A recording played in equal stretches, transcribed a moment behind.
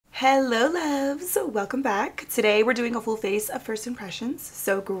Hello loves, welcome back. Today we're doing a full face of first impressions.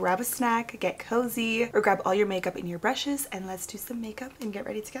 So grab a snack, get cozy, or grab all your makeup and your brushes and let's do some makeup and get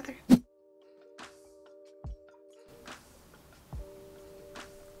ready together.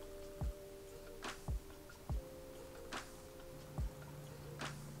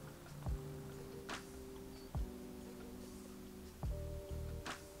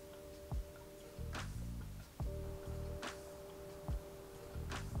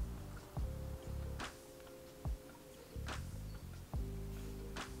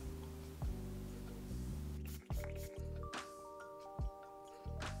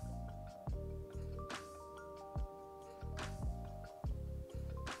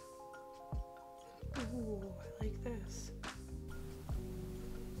 Ooh, I like this.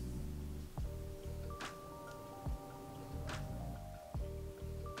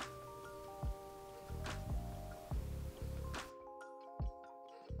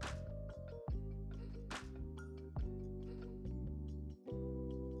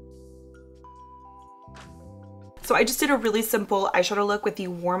 So I just did a really simple eyeshadow look with the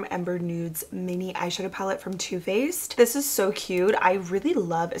Warm Ember Nudes mini eyeshadow palette from Too Faced. This is so cute. I really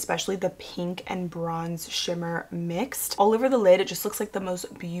love especially the pink and bronze shimmer mixed. All over the lid, it just looks like the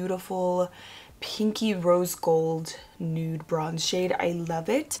most beautiful pinky rose gold nude bronze shade. I love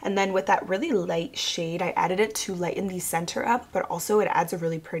it. And then with that really light shade, I added it to lighten the center up, but also it adds a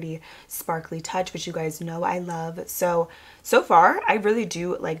really pretty sparkly touch, which you guys know I love. So far, I really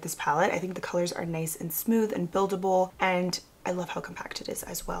do like this palette. I think the colors are nice and smooth and buildable, and I love how compact it is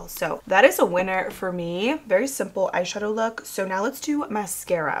as well. So that is a winner for me. Very simple eyeshadow look. So now let's do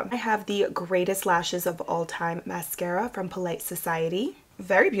mascara. I have the Greatest Lashes of All Time mascara from Polite Society.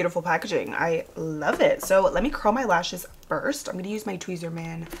 Very beautiful packaging. I love it. So let me curl my lashes first. I'm going to use my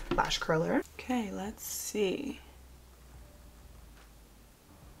Tweezerman lash curler. Okay, let's see.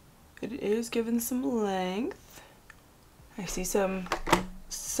 It is given some length. I see some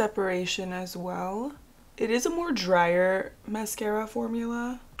separation as well. It is a more drier mascara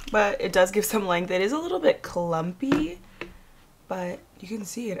formula, but it does give some length. It is a little bit clumpy, but you can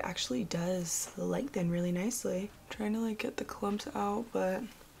see it actually does lengthen really nicely. I'm trying to like get the clumps out, but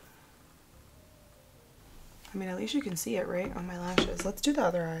I mean, at least you can see it right on my lashes. Let's do the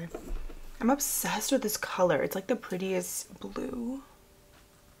other eye. I'm obsessed with this color. It's like the prettiest blue.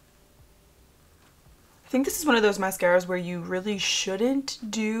 I think this is one of those mascaras where you really shouldn't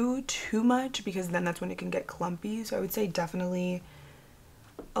do too much because then that's when it can get clumpy. So I would say definitely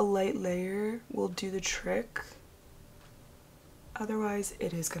a light layer will do the trick. Otherwise,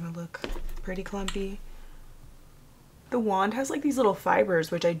 it is gonna look pretty clumpy. The wand has like these little fibers,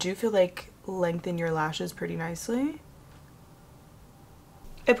 which I do feel like lengthen your lashes pretty nicely.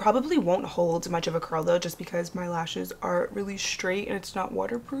 It probably won't hold much of a curl though, just because my lashes are really straight and it's not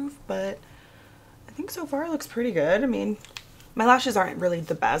waterproof, but I think so far it looks pretty good. I mean, my lashes aren't really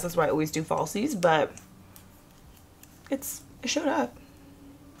the best, that's why I always do falsies, but it showed up.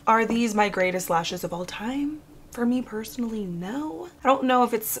 Are these my greatest lashes of all time? For me personally, no. I don't know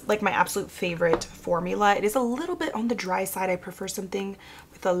if it's like my absolute favorite formula. It is a little bit on the dry side. I prefer something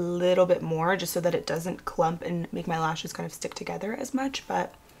with a little bit more just so that it doesn't clump and make my lashes kind of stick together as much,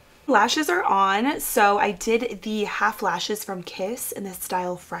 but lashes are on. So I did the half lashes from Kiss in the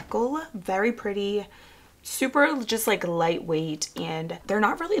style Freckle. Very pretty, super just like lightweight, and they're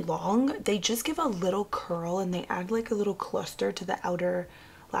not really long. They just give a little curl and they add like a little cluster to the outer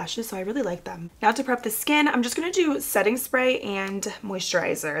lashes, so I really like them. Now to prep the skin, I'm just going to do setting spray and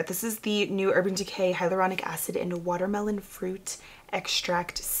moisturizer. This is the new Urban Decay Hyaluronic Acid and Watermelon Fruit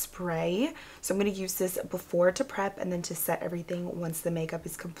Extract Spray. So I'm going to use this before to prep and then to set everything once the makeup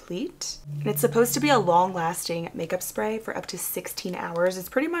is complete. And it's supposed to be a long-lasting makeup spray for up to 16 hours. It's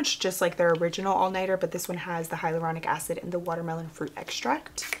pretty much just like their original all-nighter, but this one has the hyaluronic acid and the watermelon fruit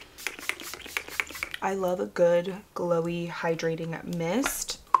extract. I love a good glowy hydrating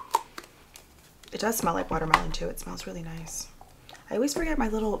mist. It does smell like watermelon too. It smells really nice. I always forget my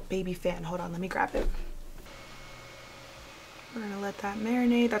little baby fan. Hold on, let me grab it. We're gonna let that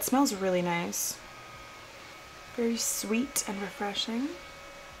marinate. That smells really nice. Very sweet and refreshing.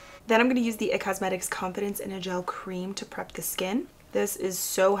 Then I'm gonna use the IT Cosmetics Confidence in a Gel Cream to prep the skin. This is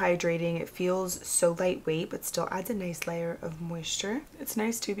so hydrating. It feels so lightweight, but still adds a nice layer of moisture. It's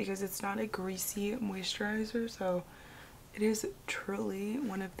nice too because it's not a greasy moisturizer, so it is truly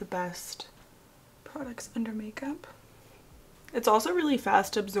one of the best products under makeup. It's also really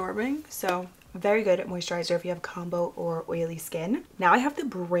fast absorbing, so very good moisturizer if you have combo or oily skin. Now I have the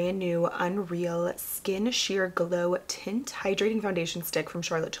brand new Unreal Skin Sheer Glow Tint Hydrating Foundation Stick from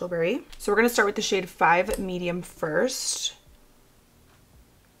Charlotte Tilbury. So we're gonna start with the shade 5 Medium first.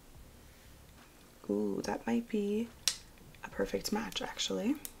 Ooh, that might be a perfect match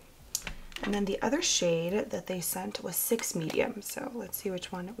actually. And then the other shade that they sent was 6 medium. So let's see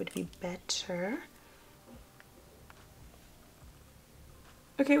which one would be better.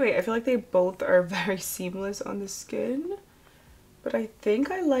 Okay, wait, I feel like they both are very seamless on the skin, but I think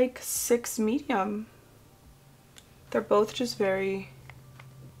I like 6 medium. They're both just very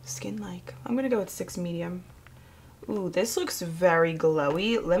skin-like. I'm gonna go with 6 medium. Ooh, this looks very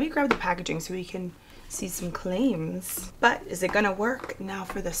glowy. Let me grab the packaging so we can see some claims. But is it gonna work now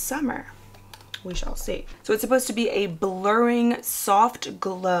for the summer? We shall see. So it's supposed to be a blurring soft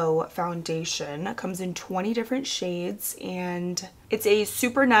glow foundation. It comes in 20 different shades and it's a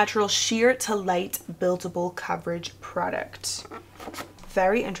supernatural sheer to light buildable coverage product.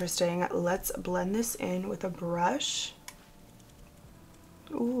 Very interesting. Let's blend this in with a brush.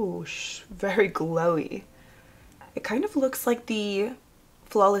 Ooh, very glowy. It kind of looks like the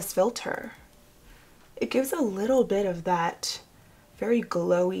Flawless Filter. It gives a little bit of that very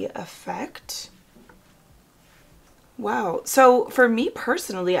glowy effect. Wow. So for me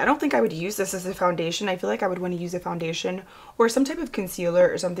personally, I don't think I would use this as a foundation. I feel like I would want to use a foundation or some type of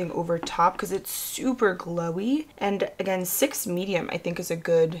concealer or something over top because it's super glowy. And again, 6 medium I think is a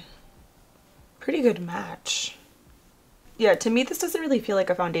pretty good match. Yeah, to me this doesn't really feel like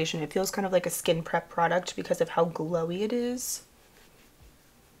a foundation. It feels kind of like a skin prep product because of how glowy it is.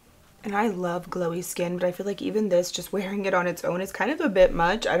 And I love glowy skin, but I feel like even this, just wearing it on its own is kind of a bit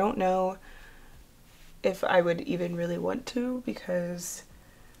much. I don't know if I would even really want to because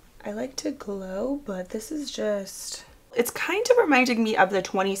I like to glow, but this is just... It's kind of reminding me of the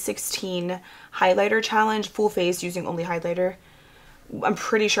 2016 highlighter challenge, full face using only highlighter. I'm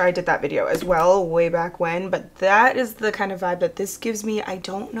pretty sure I did that video as well way back when, but that is the kind of vibe that this gives me. I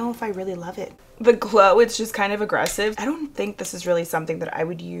don't know if I really love it. The glow, it's just kind of aggressive. I don't think this is really something that I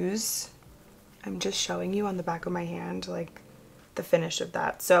would use. I'm just showing you on the back of my hand like the finish of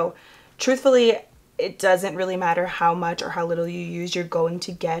that. So truthfully, it doesn't really matter how much or how little you use, you're going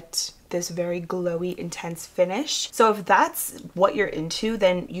to get this very glowy, intense finish. So if that's what you're into,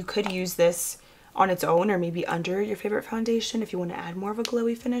 then you could use this on its own or maybe under your favorite foundation if you want to add more of a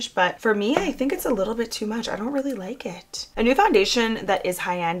glowy finish. But for me, I think it's a little bit too much. I don't really like it. A new foundation that is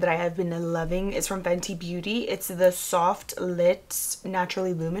high-end that I have been loving is from Fenty Beauty. It's the Soft Lit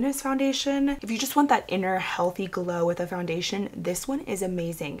Naturally Luminous foundation. If you just want that inner healthy glow with a foundation, this one is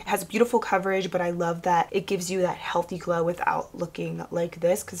amazing. It has beautiful coverage, but I love that it gives you that healthy glow without looking like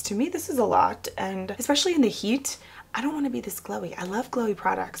this, because to me this is a lot, and especially in the heat, I don't want to be this glowy. I love glowy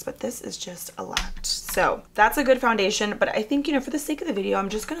products, but this is just a lot. So that's a good foundation, but I think, you know, for the sake of the video, I'm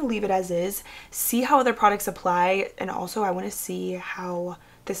just going to leave it as is, see how other products apply, and also I want to see how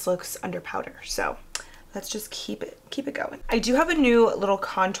this looks under powder. So let's just keep it going. I do have a new little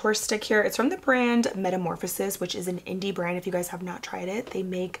contour stick here. It's from the brand Metamorphosis, which is an indie brand. If you guys have not tried it, they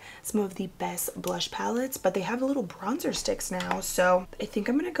make some of the best blush palettes, but they have little bronzer sticks now. So I think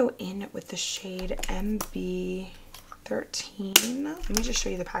I'm going to go in with the shade MB13. Let me just show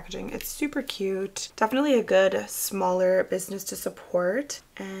you the packaging. It's super cute. Definitely a good smaller business to support.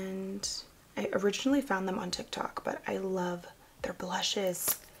 And I originally found them on TikTok, but I love their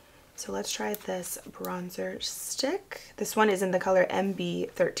blushes. So let's try this bronzer stick. This one is in the color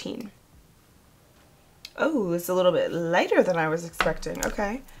MB13. Oh, it's a little bit lighter than I was expecting.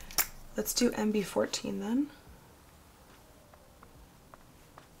 Okay, let's do MB14 then.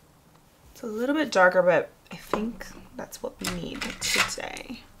 It's a little bit darker, but I think that's what we need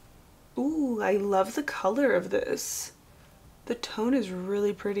today. Ooh, I love the color of this. The tone is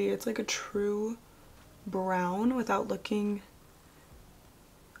really pretty. It's like a true brown without looking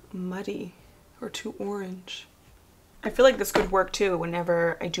muddy or too orange. I feel like this could work too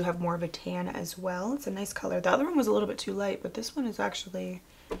whenever I do have more of a tan as well. It's a nice color. The other one was a little bit too light, but this one is actually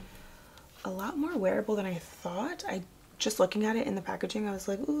a lot more wearable than I thought. Just looking at it in the packaging, I was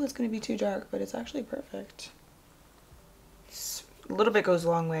like, ooh, it's gonna be too dark, but it's actually perfect. A little bit goes a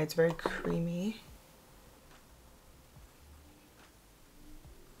long way. It's very creamy.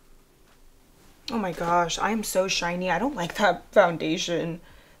 Oh my gosh, I am so shiny. I don't like that foundation.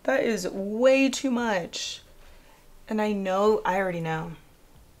 That is way too much. And I already know.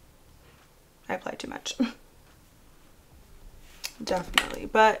 I applied too much. Definitely.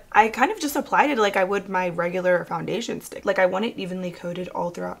 But I kind of just applied it like I would my regular foundation stick. Like I want it evenly coated all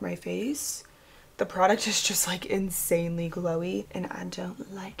throughout my face. The product is just like insanely glowy and I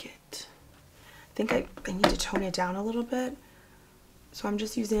don't like it. I think I need to tone it down a little bit. So I'm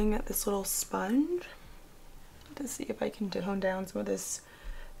just using this little sponge to see if I can tone down some of this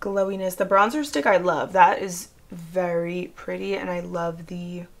glowiness. The bronzer stick I love. That is very pretty and I love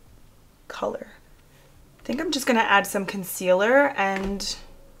the color. I think I'm just gonna add some concealer and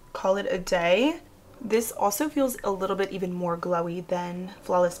call it a day. This also feels a little bit even more glowy than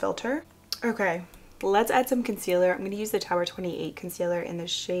Flawless Filter. Okay, let's add some concealer. I'm gonna use the Tower 28 concealer in the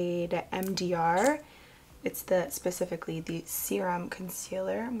shade MDR. It's specifically the serum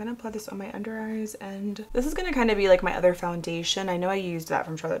concealer. I'm gonna apply this on my under eyes, and this is gonna kind of be like my other foundation. I know I used that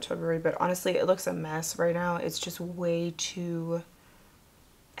from Charlotte Tilbury, but honestly, it looks a mess right now. It's just way too,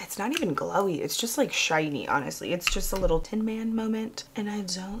 it's not even glowy. It's just like shiny, honestly. It's just a little Tin Man moment, and I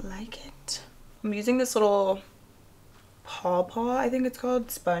don't like it. I'm using this little Paw, I think it's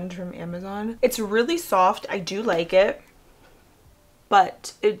called, sponge from Amazon. It's really soft. I do like it,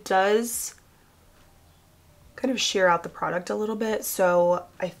 but it does kind of shear out the product a little bit. So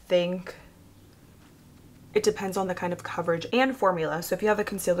I think it depends on the kind of coverage and formula. So if you have a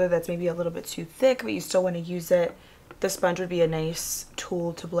concealer that's maybe a little bit too thick, but you still want to use it, the sponge would be a nice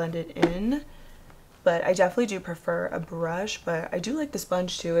tool to blend it in. But I definitely do prefer a brush, but I do like the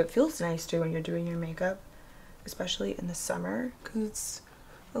sponge too. It feels nice too when you're doing your makeup, especially in the summer, because it's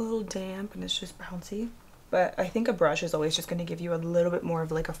a little damp and it's just bouncy. But I think a brush is always just going to give you a little bit more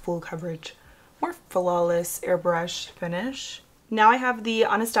of like a full coverage, more flawless airbrush finish. Now I have the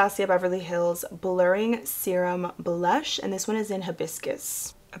Anastasia Beverly Hills Blurring Serum Blush, and this one is in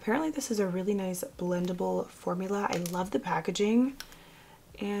Hibiscus. Apparently this is a really nice blendable formula. I love the packaging,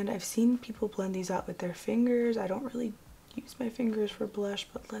 and I've seen people blend these out with their fingers. I don't really use my fingers for blush,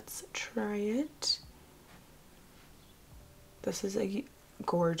 but let's try it. This is a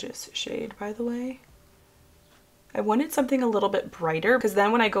gorgeous shade, by the way. I wanted something a little bit brighter, because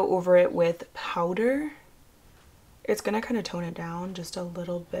then when I go over it with powder, it's gonna kind of tone it down just a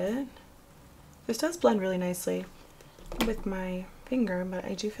little bit. This does blend really nicely with my finger, but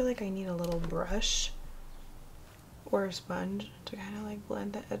I do feel like I need a little brush or a sponge to kind of like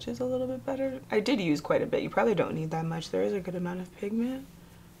blend the edges a little bit better. I did use quite a bit. You probably don't need that much. There is a good amount of pigment.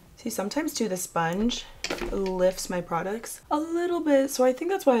 See, sometimes too, the sponge lifts my products a little bit, so I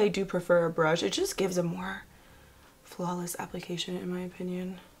think that's why I do prefer a brush. It just gives a more flawless application, in my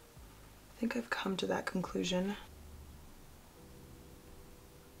opinion. I think I've come to that conclusion.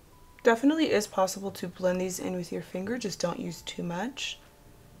 Definitely is possible to blend these in with your finger, just don't use too much.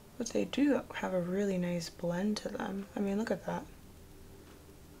 But they do have a really nice blend to them. I mean, look at that.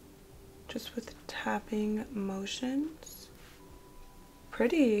 Just with tapping motions.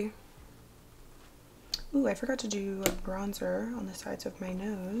 Pretty. Ooh, I forgot to do a bronzer on the sides of my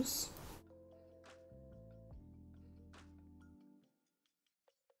nose.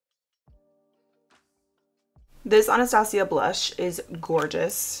 This Anastasia blush is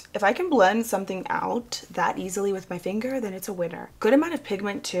gorgeous. If I can blend something out that easily with my finger, then it's a winner. Good amount of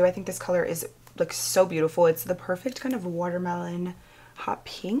pigment too. I think this color is like so beautiful. It's the perfect kind of watermelon hot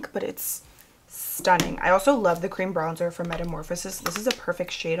pink, but it's stunning. I also love the cream bronzer from Metamorphosis. This is a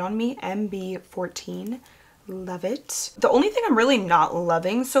perfect shade on me, MB14. Love it. The only thing I'm really not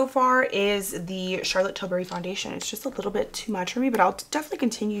loving so far is the Charlotte Tilbury foundation. It's just a little bit too much for me, but I'll definitely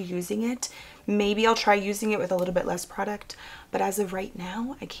continue using it. Maybe I'll try using it with a little bit less product, but as of right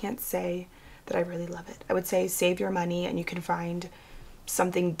now, I can't say that I really love it. I would say save your money and you can find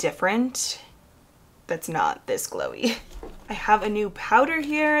something different that's not this glowy. I have a new powder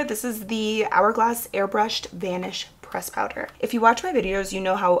here. This is the Hourglass Airbrushed Vanish Press Powder. If you watch my videos, you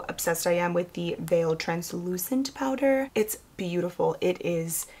know how obsessed I am with the Veil Translucent powder. It's beautiful. It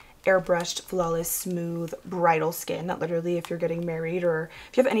is airbrushed, flawless, smooth, bridal skin. Literally, if you're getting married or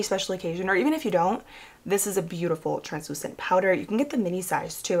if you have any special occasion, or even if you don't, this is a beautiful translucent powder. You can get the mini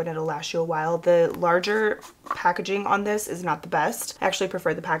size too, and it'll last you a while. The larger packaging on this is not the best. I actually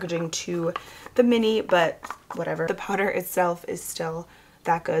prefer the packaging to the mini, but whatever. The powder itself is still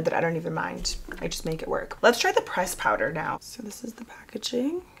that good that I don't even mind. I just make it work. Let's try the pressed powder now. So this is the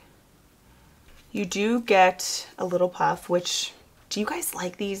packaging. You do get a little puff, which, do you guys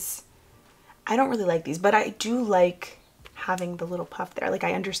like these? I don't really like these, but I do like having the little puff there. Like,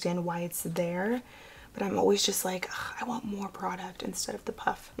 I understand why it's there, but I'm always just like, ugh, I want more product instead of the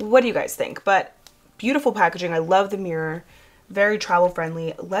puff. What do you guys think? But beautiful packaging. I love the mirror. Very travel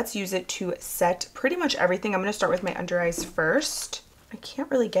friendly. Let's use it to set pretty much everything. I'm gonna start with my under eyes first. I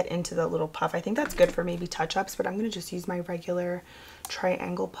can't really get into the little puff. I think that's good for maybe touch-ups, but I'm gonna just use my regular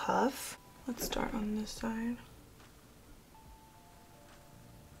triangle puff. Let's start on this side.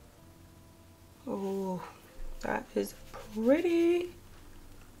 Oh, that is pretty.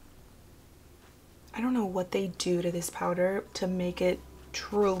 I don't know what they do to this powder to make it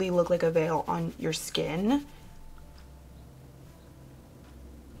truly look like a veil on your skin.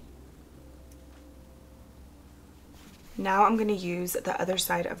 Now I'm going to use the other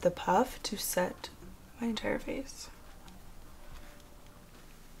side of the puff to set my entire face.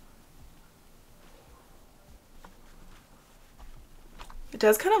 It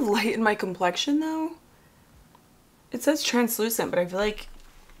does kind of lighten my complexion though. It says translucent, but I feel like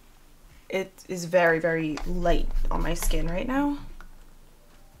it is very, very light on my skin right now.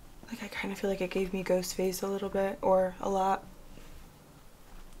 Like I kind of feel like it gave me ghost face a little bit, or a lot.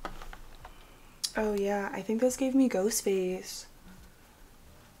 Oh yeah, I think this gave me ghost face.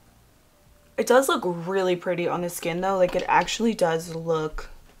 It does look really pretty on the skin though. Like it actually does look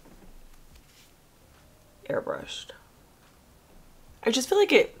airbrushed. I just feel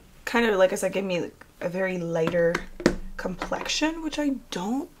like it kind of, like I said, gave me like a very lighter complexion, which I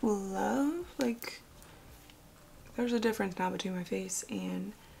don't love. Like there's a difference now between my face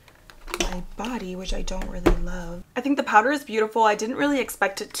and my body, which I don't really love. I think the powder is beautiful. I didn't really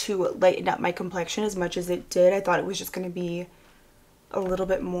expect it to lighten up my complexion as much as it did. I thought it was just going to be a little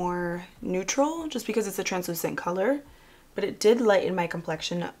bit more neutral just because it's a translucent color, but it did lighten my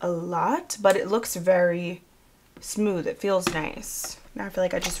complexion a lot. But it looks very smooth. It feels nice. Now I feel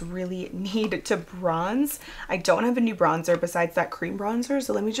like I just really need to bronze. I don't have a new bronzer besides that cream bronzer,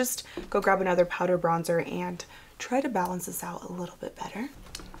 so let me just go grab another powder bronzer and try to balance this out a little bit better.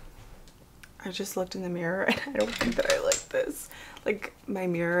 I just looked in the mirror and I don't think that I like this. Like my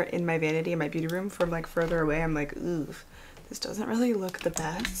mirror in my vanity in my beauty room from like further away, I'm like, ooh, this doesn't really look the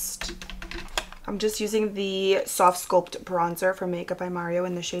best. I'm just using the Soft Sculpt bronzer from Makeup by Mario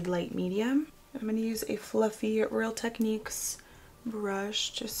in the shade Light Medium. I'm going to use a fluffy Real Techniques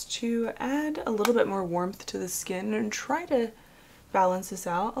brush just to add a little bit more warmth to the skin and try to balance this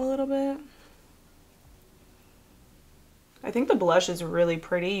out a little bit. I think the blush is really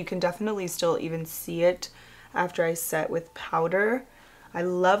pretty. You can definitely still even see it after I set with powder. I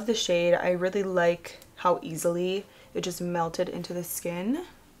love the shade. I really like how easily it just melted into the skin.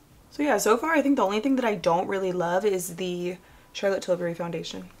 So yeah, so far I think the only thing that I don't really love is the Charlotte Tilbury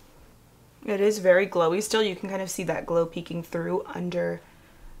foundation. It is very glowy still. You can kind of see that glow peeking through under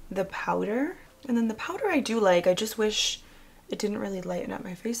the powder. And then the powder I do like. I just wish it didn't really lighten up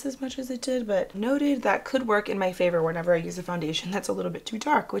my face as much as it did, but noted that could work in my favor whenever I use a foundation that's a little bit too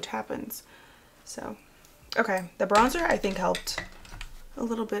dark, which happens. So, okay, the bronzer I think helped a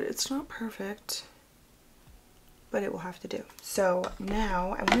little bit. It's not perfect, but it will have to do. So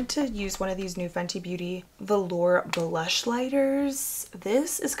now I wanted to use one of these new Fenty Beauty Velour blush lighters.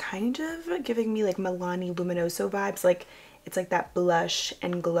 This is kind of giving me like Milani Luminoso vibes. Like it's like that blush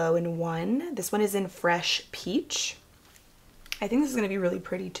and glow in one. This one is in Fresh Peach. I think this is going to be really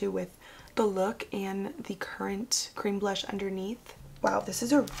pretty too with the look and the current cream blush underneath. Wow, this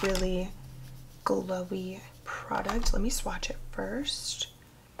is a really glowy product. Let me swatch it first.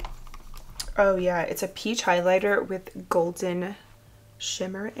 Oh yeah, it's a peach highlighter with golden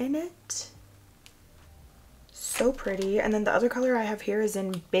shimmer in it. So pretty. And then the other color I have here is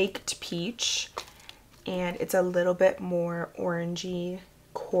in Baked Peach, and it's a little bit more orangey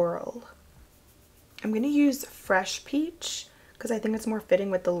coral. I'm going to use Fresh Peach because I think it's more fitting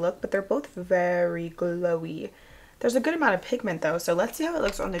with the look, but they're both very glowy. There's a good amount of pigment though, so let's see how it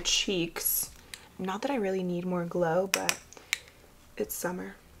looks on the cheeks. Not that I really need more glow, but it's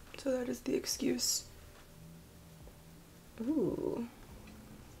summer, so that is the excuse. Ooh.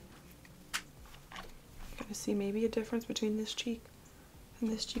 Gonna see maybe a difference between this cheek and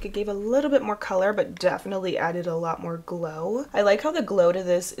this cheek. It gave a little bit more color, but definitely added a lot more glow. I like how the glow to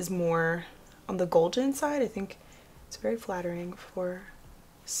this is more on the golden side. I think it's very flattering for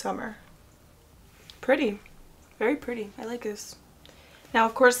summer. Pretty, very pretty. I like this. Now,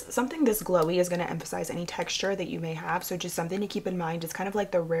 of course, something this glowy is going to emphasize any texture that you may have. So just something to keep in mind. It's kind of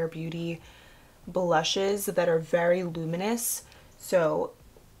like the Rare Beauty blushes that are very luminous. So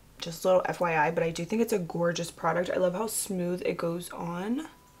just a little FYI, but I do think it's a gorgeous product. I love how smooth it goes on.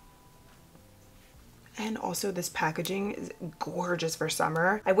 And also this packaging is gorgeous for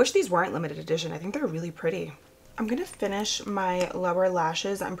summer. I wish these weren't limited edition. I think they're really pretty. I'm going to finish my lower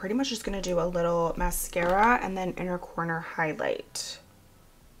lashes. I'm pretty much just going to do a little mascara and then inner corner highlight.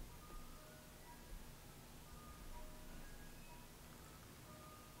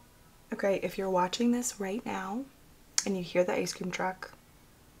 Okay, if you're watching this right now and you hear the ice cream truck,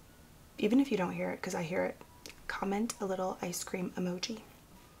 even if you don't hear it, because I hear it, comment a little ice cream emoji.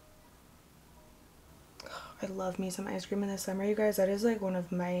 I love me some ice cream in the summer, you guys. That is like one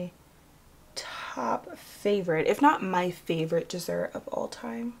of my top favorite, if not my favorite dessert of all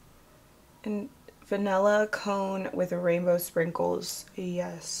time. And vanilla cone with rainbow sprinkles,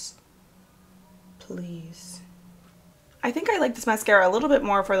 yes, please. I think I like this mascara a little bit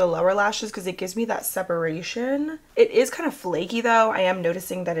more for the lower lashes because it gives me that separation. It is kind of flaky though. I am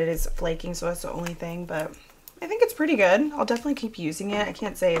noticing that it is flaking, so that's the only thing, but I think it's pretty good. I'll definitely keep using it. I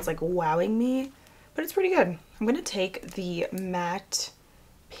can't say it's like wowing me, but it's pretty good. I'm going to take the matte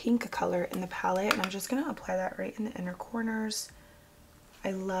pink color in the palette and I'm just going to apply that right in the inner corners.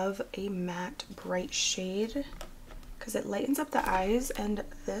 I love a matte bright shade because it lightens up the eyes, and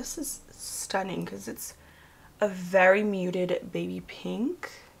this is stunning because it's a very muted baby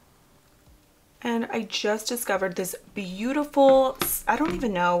pink. And I just discovered this beautiful, I don't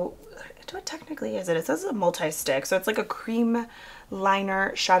even know what technically is it. It says a multi-stick, so it's like a cream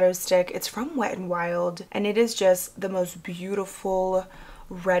liner shadow stick. It's from Wet n Wild and it is just the most beautiful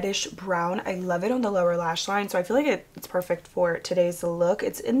reddish brown. I love it on the lower lash line, so I feel like it's perfect for today's look.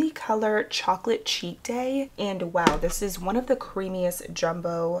 It's in the color Chocolate Cheat Day, and wow, this is one of the creamiest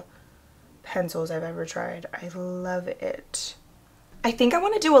jumbo pencils I've ever tried. I love it. I think I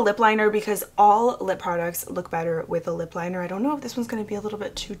want to do a lip liner because all lip products look better with a lip liner. I don't know if this one's going to be a little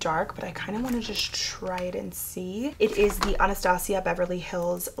bit too dark, but I kind of want to just try it and see. It is the Anastasia Beverly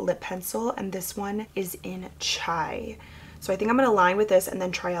Hills lip pencil, and this one is in Chai. So I think I'm going to line with this and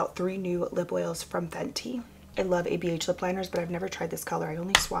then try out 3 new lip oils from Fenty. I love ABH lip liners, but I've never tried this color. I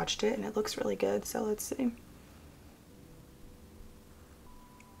only swatched it and it looks really good, so let's see.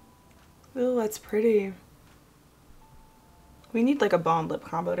 Oh, that's pretty. We need like a balm lip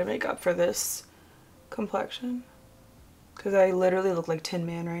combo to make up for this complexion because I literally look like Tin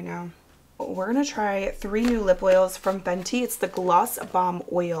Man right now. We're gonna try 3 new lip oils from Fenty. It's the Gloss Bomb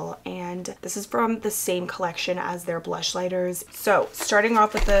Oil, and this is from the same collection as their blush lighters. So starting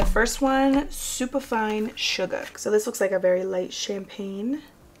off with the first one, Superfine Sugar. So this looks like a very light champagne.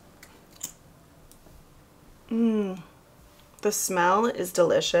 The smell is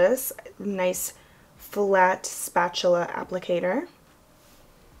delicious. Nice flat spatula applicator.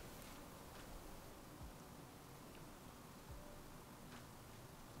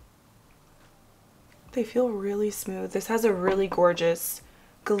 They feel really smooth. This has a really gorgeous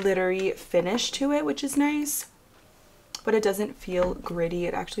glittery finish to it, which is nice, but it doesn't feel gritty.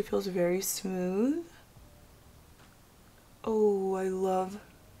 It actually feels very smooth. Oh, I love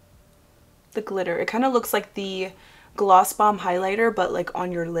the glitter. It kind of looks like the Gloss Bomb highlighter, but like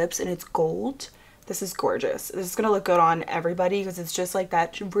on your lips, and it's gold. This is gorgeous. This is gonna look good on everybody because it's just like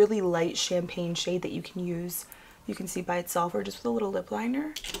that really light champagne shade that you can use. You can see by itself or just with a little lip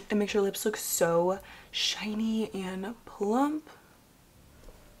liner. It makes your lips look so shiny and plump.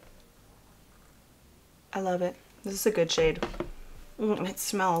 I love it. This is a good shade. It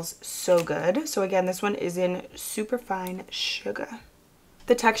smells so good. So again, this one is in Superfine Sugar.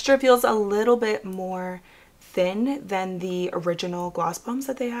 The texture feels a little bit more thin than the original gloss bombs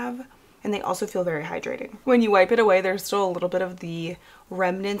that they have, and they also feel very hydrating. When you wipe it away, there's still a little bit of the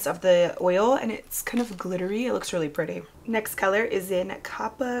remnants of the oil, and it's kind of glittery. It looks really pretty. Next color is in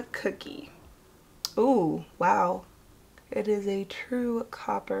Coppa Cookie. Ooh, wow. It is a true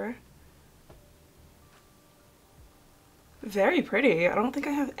copper. Very pretty. I don't think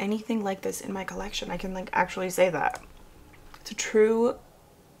I have anything like this in my collection. I can like actually say that. It's a true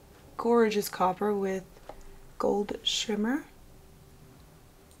gorgeous copper with gold shimmer.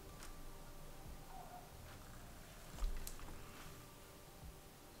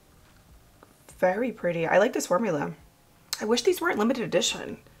 Very pretty. I like this formula. I wish these weren't limited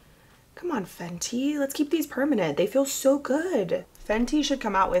edition. Come on, Fenty. Let's keep these permanent. They feel so good. Fenty should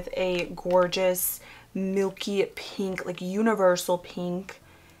come out with a gorgeous milky pink, like universal pink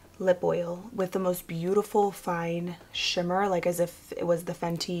lip oil with the most beautiful fine shimmer, like as if it was the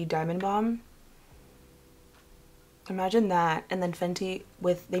Fenty Diamond Bomb. Imagine that. And then Fenty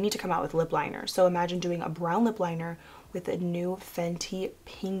with, they need to come out with lip liner. So imagine doing a brown lip liner with a new Fenty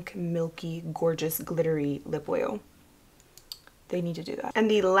pink, milky, gorgeous, glittery lip oil. They need to do that. And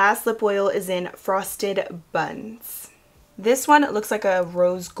the last lip oil is in Frosted Buns. This one looks like a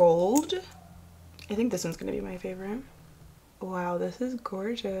rose gold. I think this one's gonna be my favorite. Wow, this is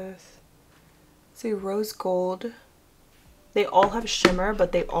gorgeous. It's a rose gold. They all have shimmer,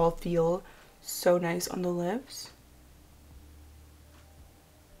 but they all feel so nice on the lips.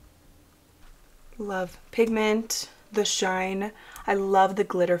 Love pigment, the shine. I love the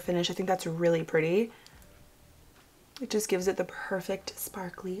glitter finish. I think that's really pretty. It just gives it the perfect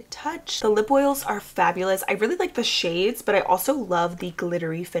sparkly touch. The lip oils are fabulous. I really like the shades, but I also love the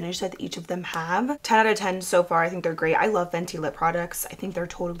glittery finish that each of them have. 10 out of 10 so far. I think they're great. I love Fenty lip products. I think they're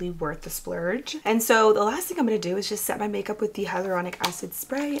totally worth the splurge. And so the last thing I'm going to do is just set my makeup with the hyaluronic acid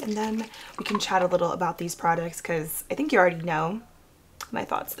spray, and then we can chat a little about these products because I think you already know my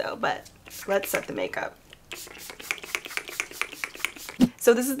thoughts though, but let's set the makeup.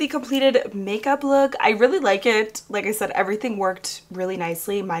 So this is the completed makeup look. I really like it. Like I said, everything worked really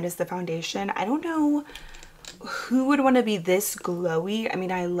nicely minus the foundation. I don't know who would want to be this glowy. I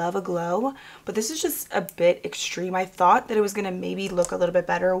mean, I love a glow, but this is just a bit extreme. I thought that it was going to maybe look a little bit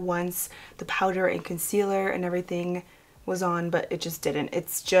better once the powder and concealer and everything was on, but it just didn't.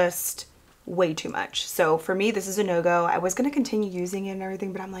 It's just way too much. So for me, this is a no-go. I was going to continue using it and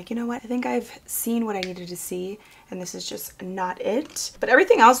everything, but I'm like, you know what? I think I've seen what I needed to see, and this is just not it. But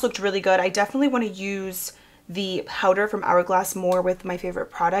everything else looked really good. I definitely want to use the powder from Hourglass more with my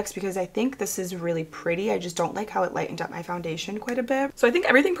favorite products because I think this is really pretty. I just don't like how it lightened up my foundation quite a bit. So I think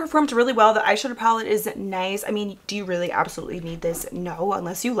everything performed really well. The eyeshadow palette is nice. I mean, do you really absolutely need this? No,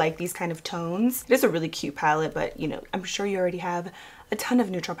 unless you like these kind of tones. It is a really cute palette, but you know, I'm sure you already have a ton of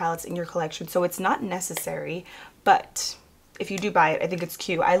neutral palettes in your collection, so it's not necessary, but if you do buy it, I think it's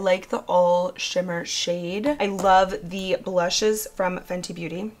cute. I like the all shimmer shade. I love the blushes from Fenty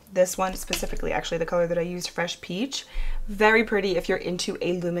Beauty. This one specifically, actually the color that I used, Fresh Peach. Very pretty if you're into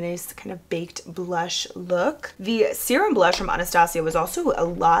a luminous kind of baked blush look. The serum blush from Anastasia was also a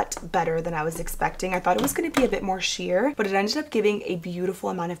lot better than I was expecting. I thought it was going to be a bit more sheer, but it ended up giving a beautiful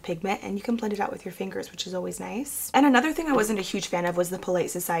amount of pigment, and you can blend it out with your fingers, which is always nice. And another thing I wasn't a huge fan of was the Polite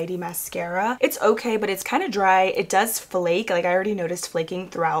Society mascara. It's okay, but it's kind of dry. It does flake. Like, I already noticed flaking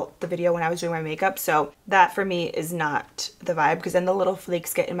throughout the video when I was doing my makeup, so that for me is not the vibe, because then the little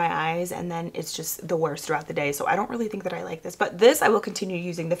flakes get in my eyes and then it's just the worst throughout the day. So I don't really think that I like this, but this I will continue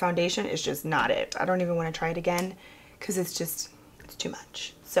using. The foundation is just not it. I don't even want to try it again because it's too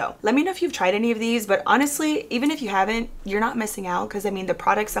much. So let me know if you've tried any of these, but honestly, even if you haven't, you're not missing out, because I mean, the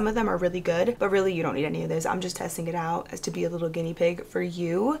products, some of them are really good, but really you don't need any of this. I'm just testing it out as to be a little guinea pig for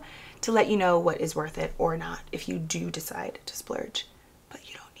you to let you know what is worth it or not if you do decide to splurge, but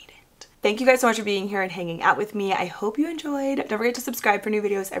you don't need it. Thank you guys so much for being here and hanging out with me. I hope you enjoyed. Don't forget to subscribe for new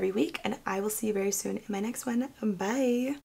videos every week, and I will see you very soon in my next one. Bye.